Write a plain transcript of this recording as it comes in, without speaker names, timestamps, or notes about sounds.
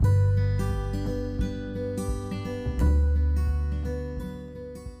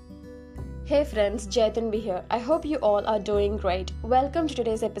Hey friends, Jaitanvi here. I hope you all are doing great. Welcome to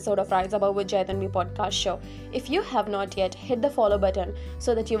today's episode of Rise Above with Jaitanvi podcast show. If you have not yet, hit the follow button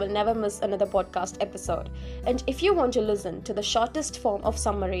so that you will never miss another podcast episode. And if you want to listen to the shortest form of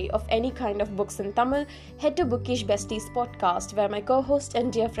summary of any kind of books in Tamil, head to Bookish Besties podcast where my co-host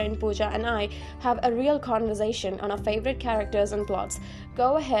and dear friend Pooja and I have a real conversation on our favorite characters and plots.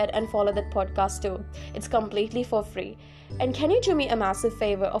 Go ahead and follow that podcast too. It's completely for free. And can you do me a massive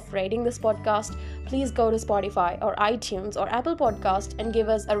favor of rating this podcast? Please go to Spotify or iTunes or Apple Podcast and give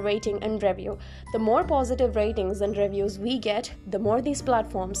us a rating and review. The more positive ratings and reviews we get, the more these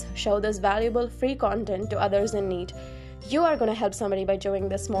platforms show this valuable free content to others in need. You are going to help somebody by doing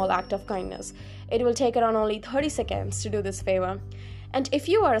this small act of kindness. It will take around only 30 seconds to do this favor. And if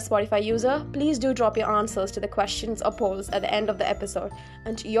you are a Spotify user, please do drop your answers to the questions or polls at the end of the episode.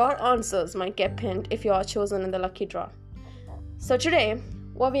 And your answers might get pinned if you are chosen in the lucky draw. So today,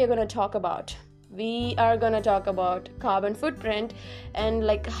 what we are going to talk about? We are going to talk about carbon footprint and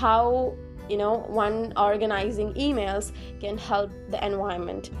how, one organizing emails can help the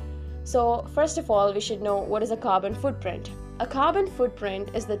environment. So first of all, we should know what is a carbon footprint. A carbon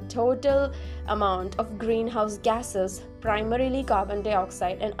footprint is the total amount of greenhouse gases, primarily carbon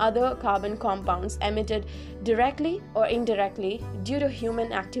dioxide and other carbon compounds emitted directly or indirectly due to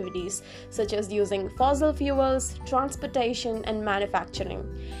human activities such as using fossil fuels, transportation, and manufacturing.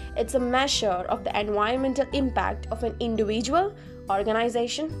 It's a measure of the environmental impact of an individual,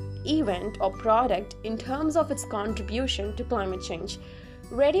 organization, event, or product in terms of its contribution to climate change.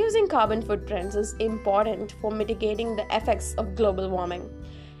 Reducing carbon footprints is important for mitigating the effects of global warming.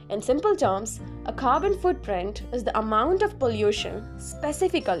 In simple terms, a carbon footprint is the amount of pollution,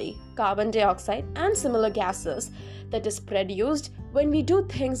 specifically carbon dioxide and similar gases, that is produced when we do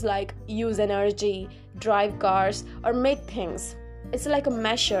things like use energy, drive cars, or make things. It's like a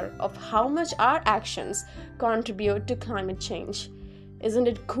measure of how much our actions contribute to climate change. Isn't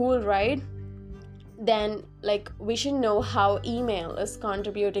it cool, right? Then we should know how email is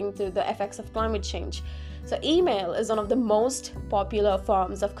contributing to the effects of climate change. So email is one of the most popular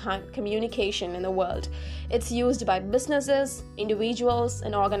forms of communication in the world. It's used by businesses, individuals,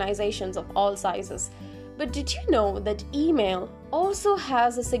 and organizations of all sizes. But did you know that email also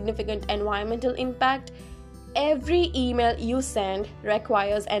has a significant environmental impact? Every email you send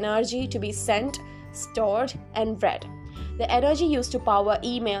requires energy to be sent, stored, and read. The energy used to power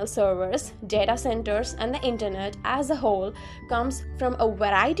email servers, data centers, and the internet as a whole comes from a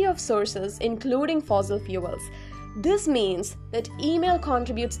variety of sources, including fossil fuels. This means that email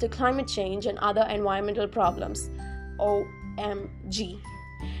contributes to climate change and other environmental problems. OMG.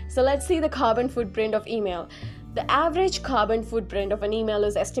 So let's see the carbon footprint of email. The average carbon footprint of an email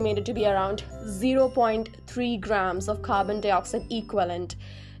is estimated to be around 0.3 grams of carbon dioxide equivalent.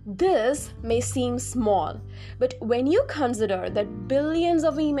 This may seem small, but when you consider that billions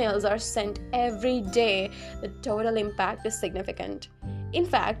of emails are sent every day, the total impact is significant. In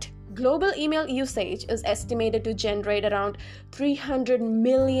fact, global email usage is estimated to generate around 300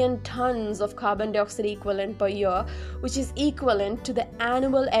 million tons of carbon dioxide equivalent per year, which is equivalent to the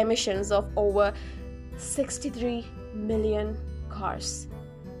annual emissions of over 63 million cars.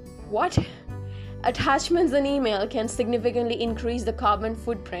 What? Attachments in email can significantly increase the carbon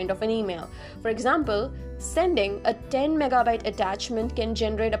footprint of an email. For example, sending a 10 megabyte attachment can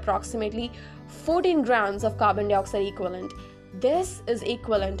generate approximately 14 grams of carbon dioxide equivalent. This is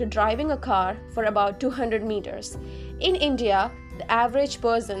equivalent to driving a car for about 200 meters. In India, the average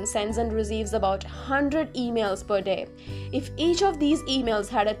person sends and receives about 100 emails per day. If each of these emails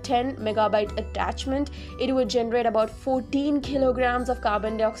had a 10 megabyte attachment, it would generate about 14 kilograms of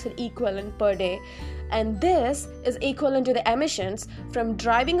carbon dioxide equivalent per day. And this is equivalent to the emissions from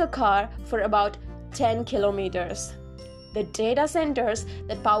driving a car for about 10 kilometers. The data centers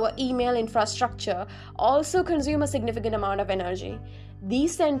that power email infrastructure also consume a significant amount of energy.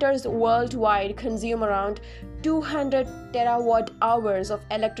 These centers worldwide consume around 200 terawatt hours of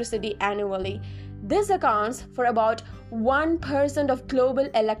electricity annually. This accounts for about 1% of global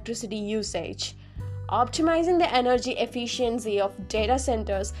electricity usage. Optimizing the energy efficiency of data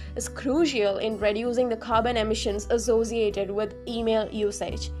centers is crucial in reducing the carbon emissions associated with email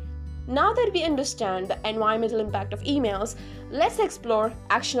usage. Now that we understand the environmental impact of emails, let's explore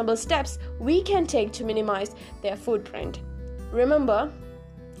actionable steps we can take to minimize their footprint. Remember,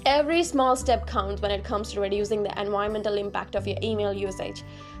 every small step counts when it comes to reducing the environmental impact of your email usage.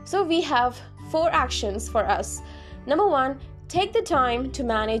 So we have 4 actions for us. Number 1, Take the time to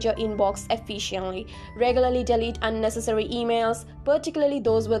manage your inbox efficiently. Regularly delete unnecessary emails, particularly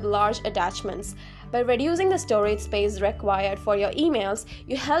those with large attachments. By reducing the storage space required for your emails,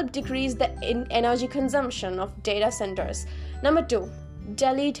 you help decrease the energy consumption of data centers. Number 2.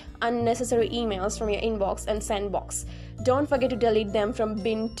 Delete unnecessary emails from your inbox and send box. Don't forget to delete them from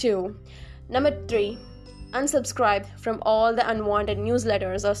bin 2. Number 3. Unsubscribe from all the unwanted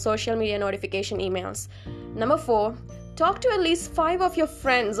newsletters or social media notification emails. Number 4. Talk to at least 5 of your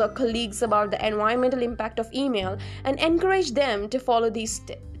friends or colleagues about the environmental impact of email and encourage them to follow these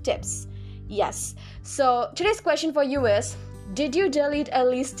tips. Yes. So today's question for you is, did you delete at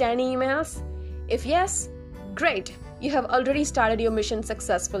least 10 emails? If yes, great. You have already started your mission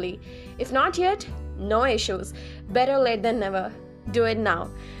successfully. If not yet, no issues. Better late than never. Do it now.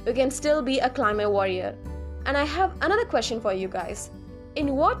 You can still be a climate warrior. And I have another question for you guys.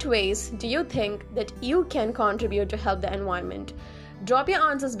 In what ways do you think that you can contribute to help the environment? Drop your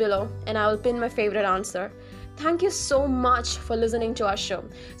answers below and I will pin my favorite answer. Thank you so much for listening to our show.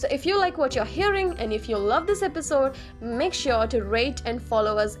 So if you like what you're hearing and if you love this episode, make sure to rate and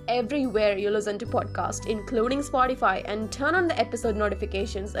follow us everywhere you listen to podcasts, including Spotify, and turn on the episode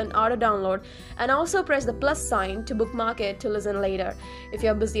notifications and auto download, and also press the plus sign to bookmark it to listen later if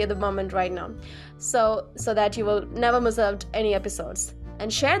you're busy at the moment right now, so that you will never miss out any episodes.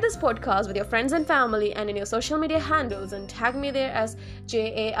 And share this podcast with your friends and family and in your social media handles, and tag me there as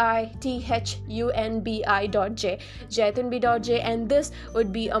jaitunbi.j, and this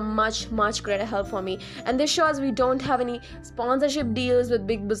would be a much greater help for me. And this show, as we don't have any sponsorship deals with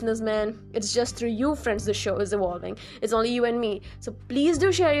big businessmen, it's just through you friends the show is evolving. It's only you and me. So please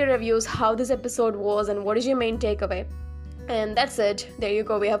do share your reviews, how this episode was and what is your main takeaway. And that's it. There you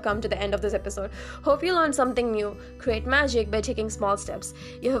go. We have come to the end of this episode. Hope you learned something new. Create magic by taking small steps.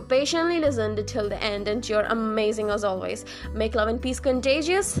 You have patiently listened till the end and you're amazing as always. Make love and peace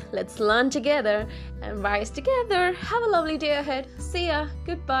contagious. Let's learn together and rise together. Have a lovely day ahead. See ya.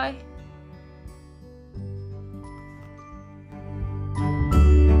 Goodbye.